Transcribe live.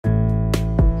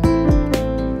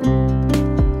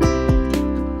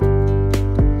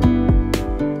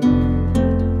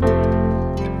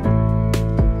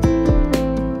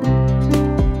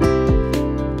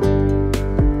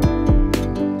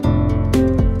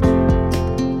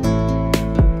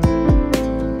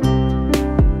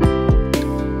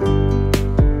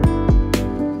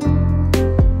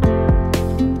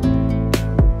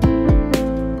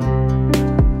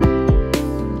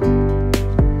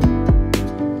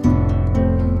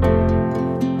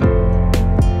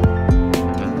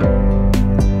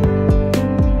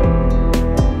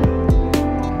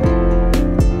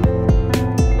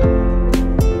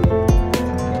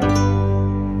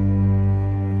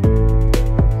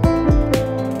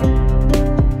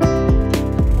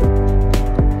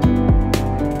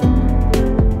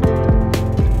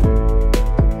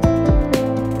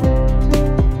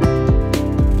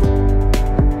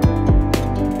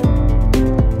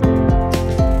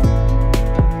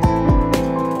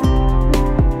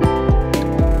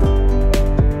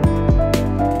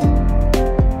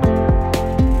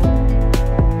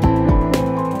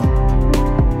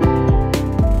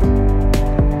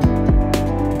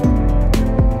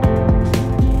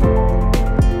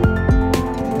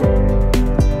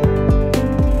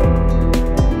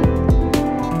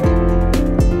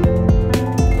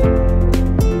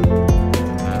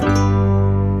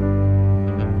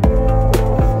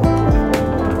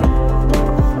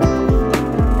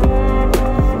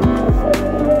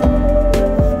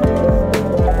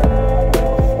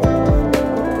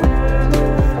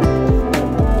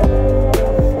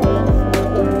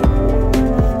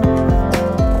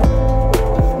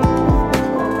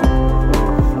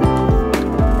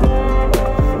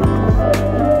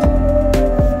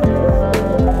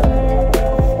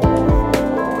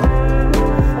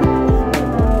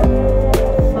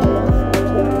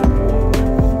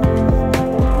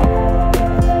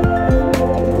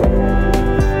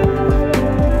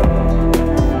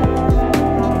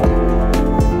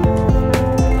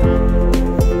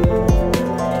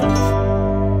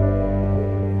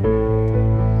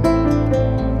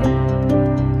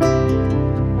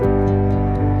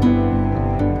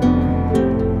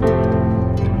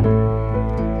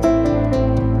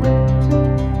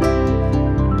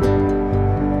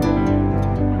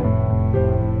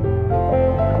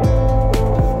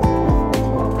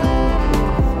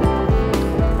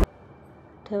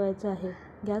करायचं आहे.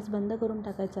 गॅस बंद करून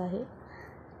टाकायचा आहे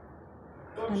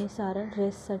आणि सारण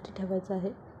रेस्टसाठी ठेवायचं आहे.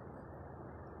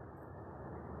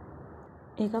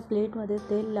 एका प्लेटमध्ये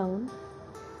तेल लावून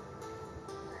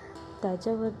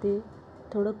त्याच्यावरती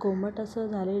थोडं कोमट असं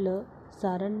झालेलं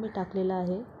सारण मी टाकलेलं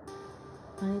आहे.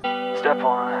 Step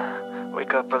 1,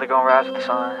 wake up early, gonna rise with the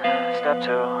sun. Step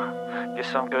 2, get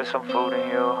some good, some food in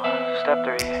you. Step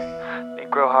 3,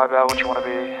 think real hard about what you wanna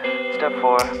be. Step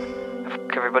 4,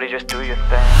 everybody just do your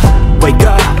thing. Wake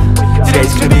up,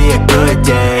 today's gonna be a good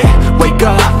day. Wake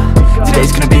up,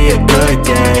 today's gonna be a good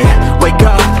day. Wake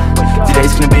up,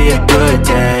 today's gonna be a good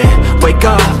day. Wake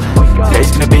up,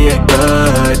 today's gonna be a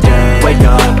good day. Wake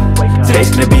up,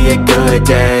 today's gonna be a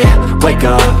good day. Wake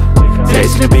up,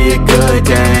 today's gonna be a good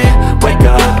day. Wake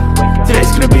up,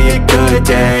 today's gonna be a good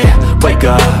day. Wake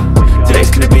up,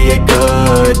 today's gonna be a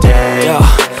good day. Yo,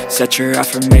 set your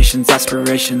affirmations,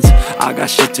 aspirations. I got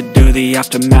shit to do, the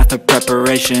aftermath of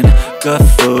preparation. Good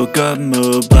food, good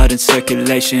mood, blood in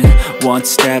circulation. One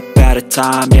step at a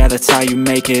time, yeah, that's how you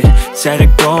make it. Set a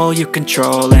goal you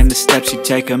control and the steps you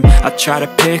take them. I try to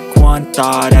pick one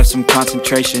thought, have some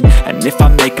concentration. And if I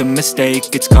make a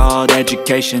mistake, it's called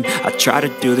education. I try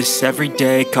to do this every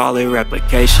day, call it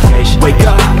replication. Wake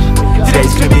up,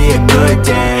 today's gonna be a good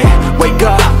day. Wake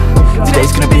up,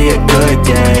 today's gonna be a good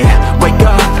day. Wake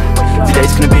up,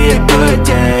 today's gonna be a good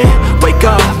day. Wake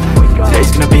up,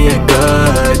 today's gonna be a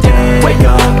good day. Wake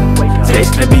up,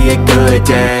 today's gonna be a good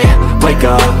day. Wake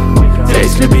up,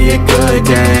 today's gonna be a good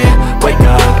day. Wake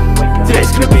up,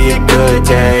 today's gonna be a good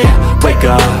day. Wake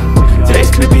up,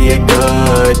 today's gonna be a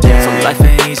good day. So life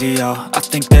ain't easy, yo, I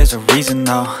think there's a reason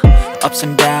though. Ups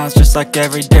and downs, just like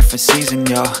every different season,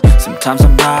 yo. Sometimes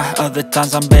I'm high, other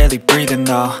times I'm barely breathing,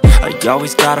 though. I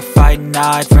always gotta fight and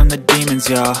hide from the demons,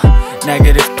 yo.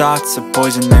 Negative thoughts are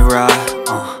poison, they rot.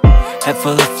 Head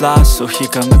full of flies, so here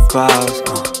come the clouds.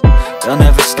 They'll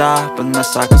never stop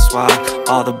unless I can swap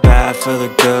all the bad for the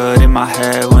good in my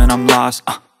head when I'm lost.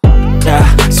 Yeah,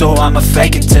 so I'ma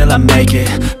fake it till I make it.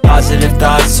 Positive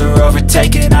thoughts are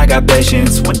overtaken, I got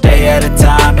patience. One day at a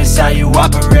time is how you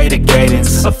operate a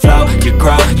cadence. A flow, you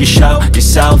grow, you show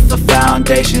yourself a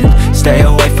foundation. Stay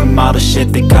away from all the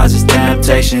shit that causes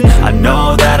temptation. I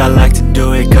know that I like to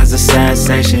do it cause it's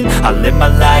sensation. I live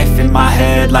my life in my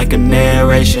head like a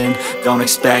narration. Don't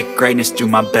expect greatness, do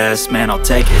my best, man, I'll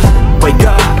take it. Wake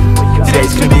up,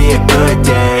 today's gonna be a good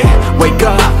day. Wake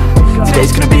up,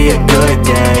 today's gonna be a good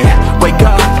day. Wake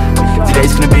up,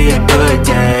 today's gonna be a good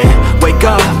day. Wake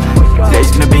up,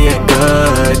 today's gonna be a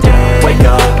good day. Wake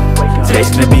up, today's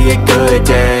gonna be a good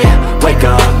day. Wake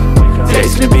up,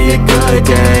 today's gonna be a good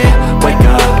day. Wake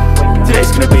up,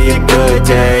 today's gonna be a good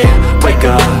day.